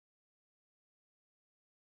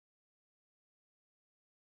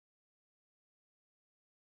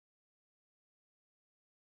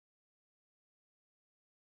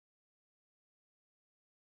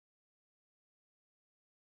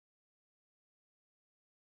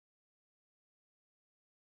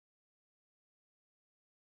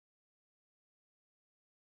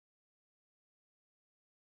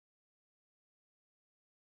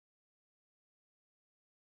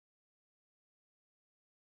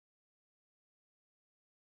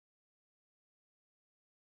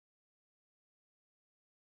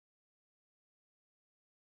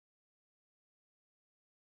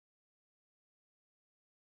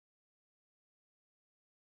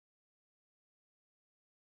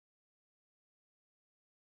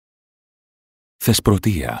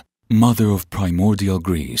Thesprotia, mother of primordial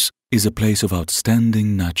Greece, is a place of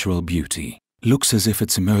outstanding natural beauty. Looks as if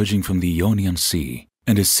it's emerging from the Ionian Sea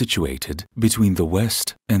and is situated between the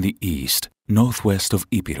west and the east, northwest of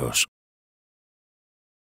Epirus.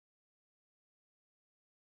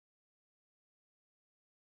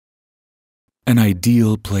 An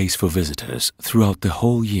ideal place for visitors throughout the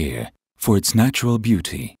whole year for its natural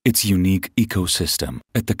beauty, its unique ecosystem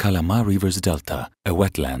at the Kalama River's delta, a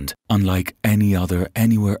wetland unlike any other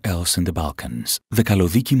anywhere else in the Balkans, the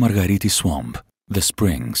Kalodiki Margariti Swamp, the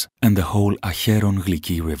springs, and the whole Acheron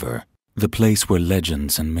Gliki River, the place where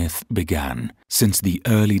legends and myth began since the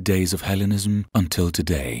early days of Hellenism until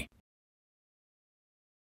today.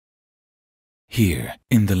 Here,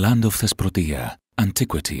 in the land of Thesprotia,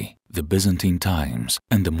 antiquity, the Byzantine times,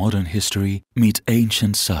 and the modern history meet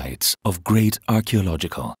ancient sites of great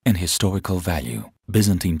archaeological and historical value,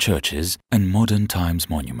 Byzantine churches, and modern times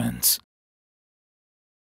monuments.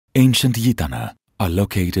 Ancient Gitana are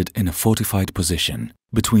located in a fortified position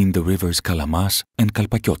between the rivers Kalamas and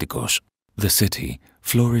Kalpakiotikos. The city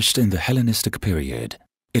flourished in the Hellenistic period.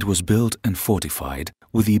 It was built and fortified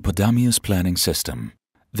with the Epidamius planning system.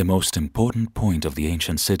 The most important point of the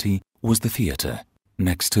ancient city was the theatre,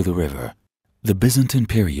 next to the river. The Byzantine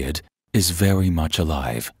period is very much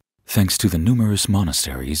alive, thanks to the numerous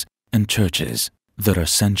monasteries and churches that are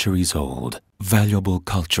centuries old, valuable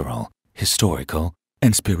cultural, historical,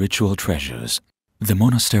 and spiritual treasures. The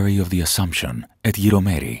monastery of the Assumption at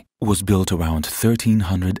Giromeri was built around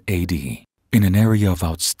 1300 AD in an area of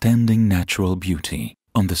outstanding natural beauty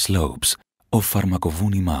on the slopes of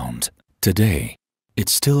Pharmakovouni Mount. Today, it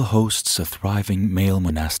still hosts a thriving male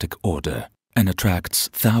monastic order and attracts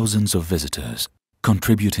thousands of visitors,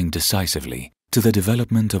 contributing decisively to the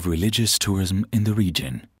development of religious tourism in the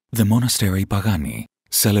region. The monastery Pagani,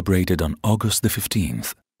 celebrated on August the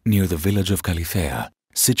 15th, near the village of Kalithea,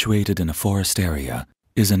 situated in a forest area,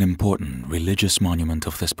 is an important religious monument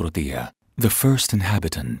of Thesprotia. The first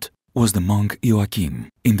inhabitant was the monk Joachim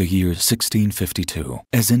in the year 1652,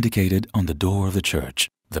 as indicated on the door of the church.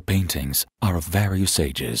 The paintings are of various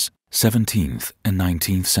ages, 17th and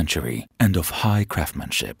 19th century, and of high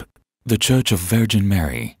craftsmanship. The Church of Virgin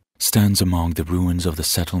Mary stands among the ruins of the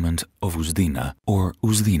settlement of Usdina or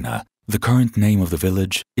Usdina. The current name of the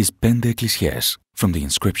village is Pende Ecclesies. From the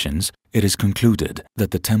inscriptions, it is concluded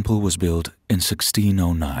that the temple was built in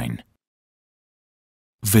 1609.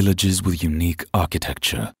 Villages with unique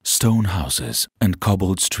architecture, stone houses, and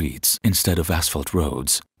cobbled streets instead of asphalt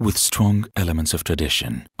roads, with strong elements of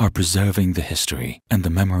tradition, are preserving the history and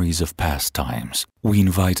the memories of past times. We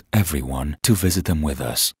invite everyone to visit them with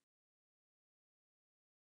us.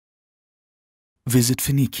 Visit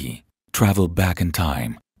Finiki. Travel back in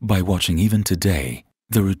time by watching even today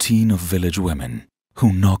the routine of village women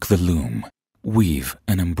who knock the loom, weave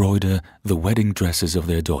and embroider the wedding dresses of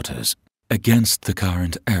their daughters. Against the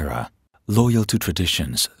current era, loyal to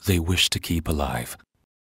traditions they wish to keep alive.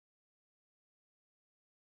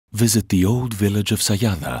 Visit the old village of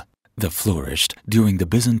Sayada that flourished during the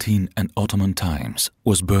Byzantine and Ottoman times,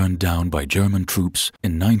 was burned down by German troops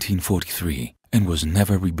in 1943 and was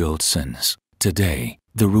never rebuilt since. Today,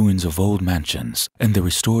 the ruins of old mansions and the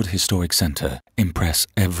restored historic center impress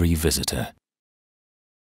every visitor.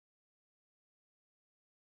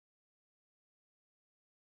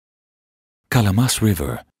 Kalamas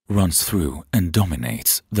River runs through and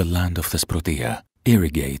dominates the land of Thesprotia,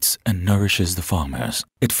 irrigates and nourishes the farmers.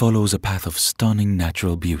 It follows a path of stunning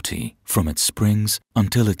natural beauty from its springs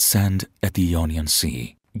until its end at the Ionian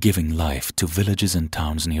Sea, giving life to villages and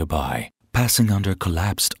towns nearby, passing under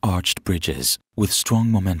collapsed arched bridges with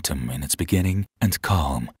strong momentum in its beginning and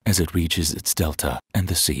calm as it reaches its delta and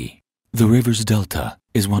the sea. The river's delta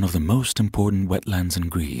is one of the most important wetlands in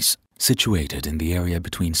Greece, situated in the area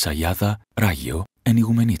between Sayada, Ragio, and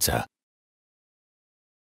Igoumenitsa.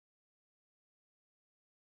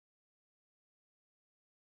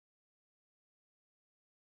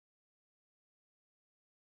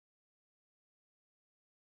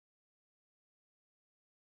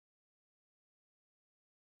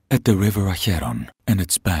 At the river Acheron and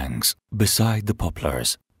its banks, beside the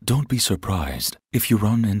poplars, don't be surprised if you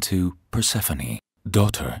run into Persephone,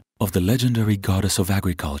 daughter of the legendary goddess of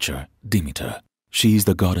agriculture, Demeter. She is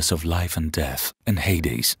the goddess of life and death, and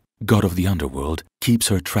Hades, god of the underworld, keeps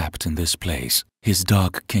her trapped in this place, his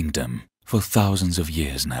dark kingdom, for thousands of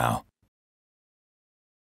years now.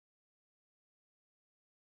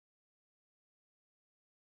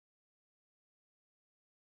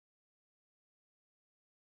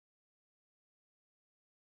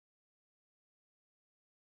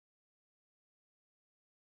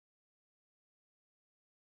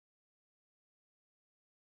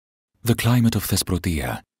 The climate of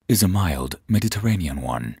Thesprotia is a mild Mediterranean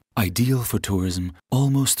one, ideal for tourism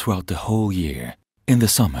almost throughout the whole year. In the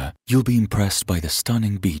summer, you'll be impressed by the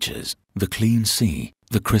stunning beaches, the clean sea,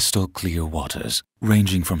 the crystal clear waters,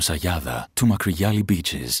 ranging from Sayada to Makrigali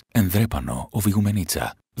beaches and Drepano of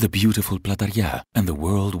Igoumenitsa, the beautiful Plataria and the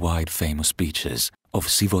worldwide famous beaches of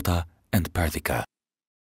Sivota and Perdica.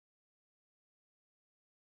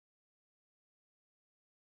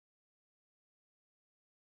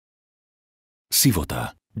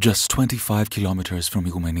 Sivota, just 25 kilometers from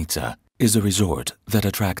Igoumenitsa, is a resort that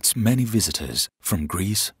attracts many visitors from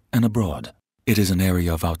Greece and abroad. It is an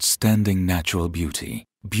area of outstanding natural beauty,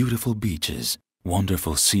 beautiful beaches,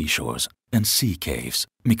 wonderful seashores and sea caves,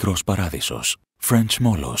 Mikros Paradisos, French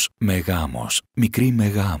Molos, Megamos, Mikri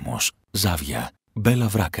Megamos, Zavia, Bella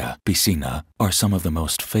Vraca, Piscina are some of the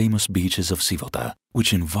most famous beaches of Sivota,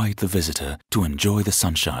 which invite the visitor to enjoy the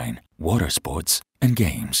sunshine, water sports and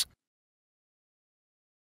games.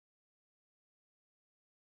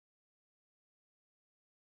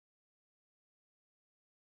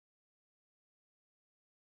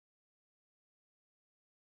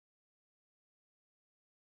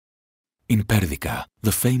 In Perdica,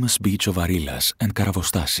 the famous beach of Arillas and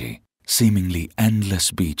Karavostasi, seemingly endless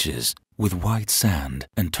beaches with white sand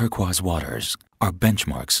and turquoise waters, are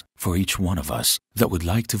benchmarks for each one of us that would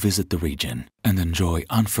like to visit the region and enjoy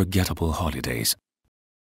unforgettable holidays.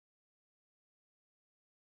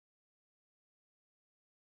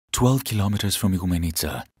 12 kilometers from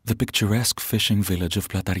Igoumenitsa, the picturesque fishing village of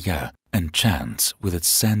Plataria enchants with its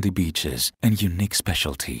sandy beaches and unique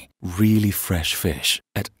specialty, really fresh fish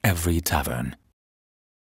at every tavern.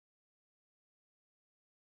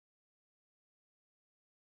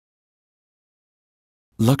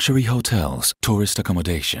 Luxury hotels, tourist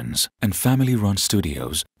accommodations, and family-run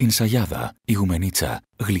studios in Sayada, Igoumenitsa,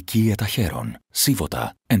 Gliki Etacheron,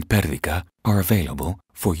 Sivota, and Perdica are available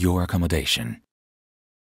for your accommodation.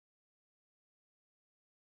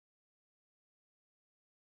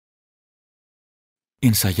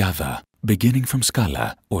 In Sayada, beginning from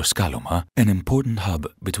Scala or Scaloma, an important hub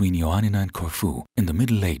between Ioannina and Corfu in the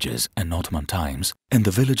Middle Ages and Ottoman times, and the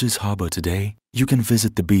village's harbour today, you can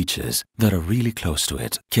visit the beaches that are really close to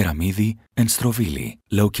it, Keramidi and Strovili,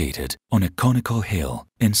 located on a conical hill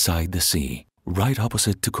inside the sea, right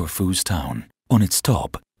opposite to Corfu's town. On its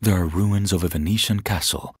top, there are ruins of a Venetian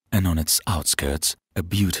castle, and on its outskirts, a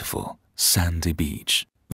beautiful, sandy beach.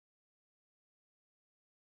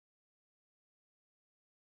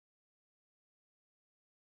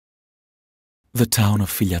 The town of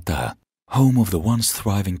Filiata, home of the once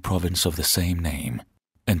thriving province of the same name,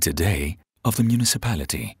 and today of the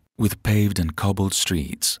municipality, with paved and cobbled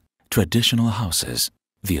streets, traditional houses,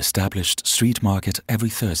 the established street market every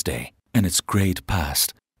Thursday, and its great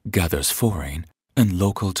past gathers foreign and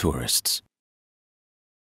local tourists.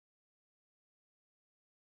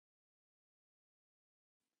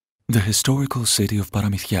 The historical city of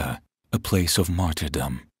Paramithia, a place of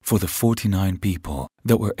martyrdom for the 49 people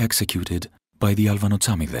that were executed by the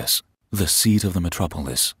Alvanotsamides, the seat of the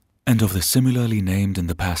metropolis, and of the similarly named in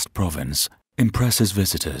the past province, impresses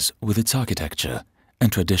visitors with its architecture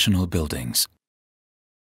and traditional buildings.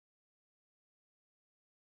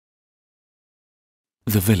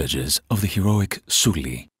 The villages of the heroic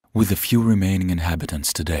Souli, with the few remaining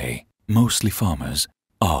inhabitants today, mostly farmers,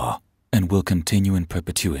 are and will continue in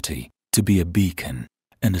perpetuity to be a beacon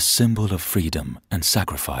and a symbol of freedom and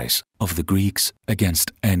sacrifice of the Greeks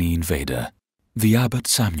against any invader. The abbot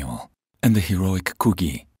Samuel and the heroic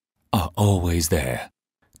Kougi are always there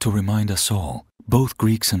to remind us all, both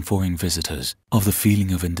Greeks and foreign visitors, of the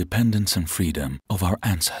feeling of independence and freedom of our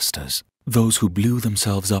ancestors, those who blew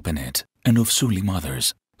themselves up in it, and of Souli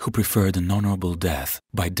mothers who preferred an honorable death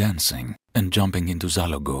by dancing and jumping into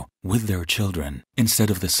Zalogo with their children instead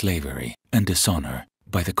of the slavery and dishonor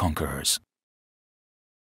by the conquerors.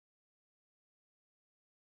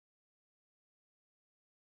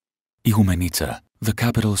 Igoumenitsa, the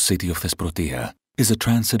capital city of Thesprotia, is a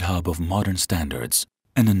transit hub of modern standards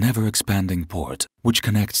and a never-expanding port which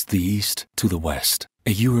connects the east to the west,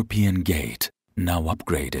 a European gate, now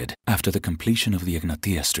upgraded after the completion of the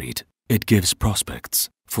Egnatia Street. It gives prospects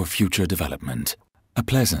for future development. A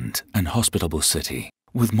pleasant and hospitable city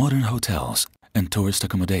with modern hotels and tourist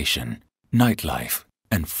accommodation, nightlife,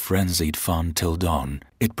 and frenzied fun till dawn,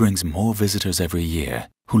 it brings more visitors every year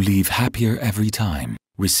who leave happier every time,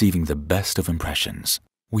 receiving the best of impressions.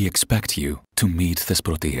 We expect you to meet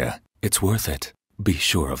Thesprotia. It's worth it. Be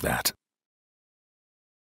sure of that.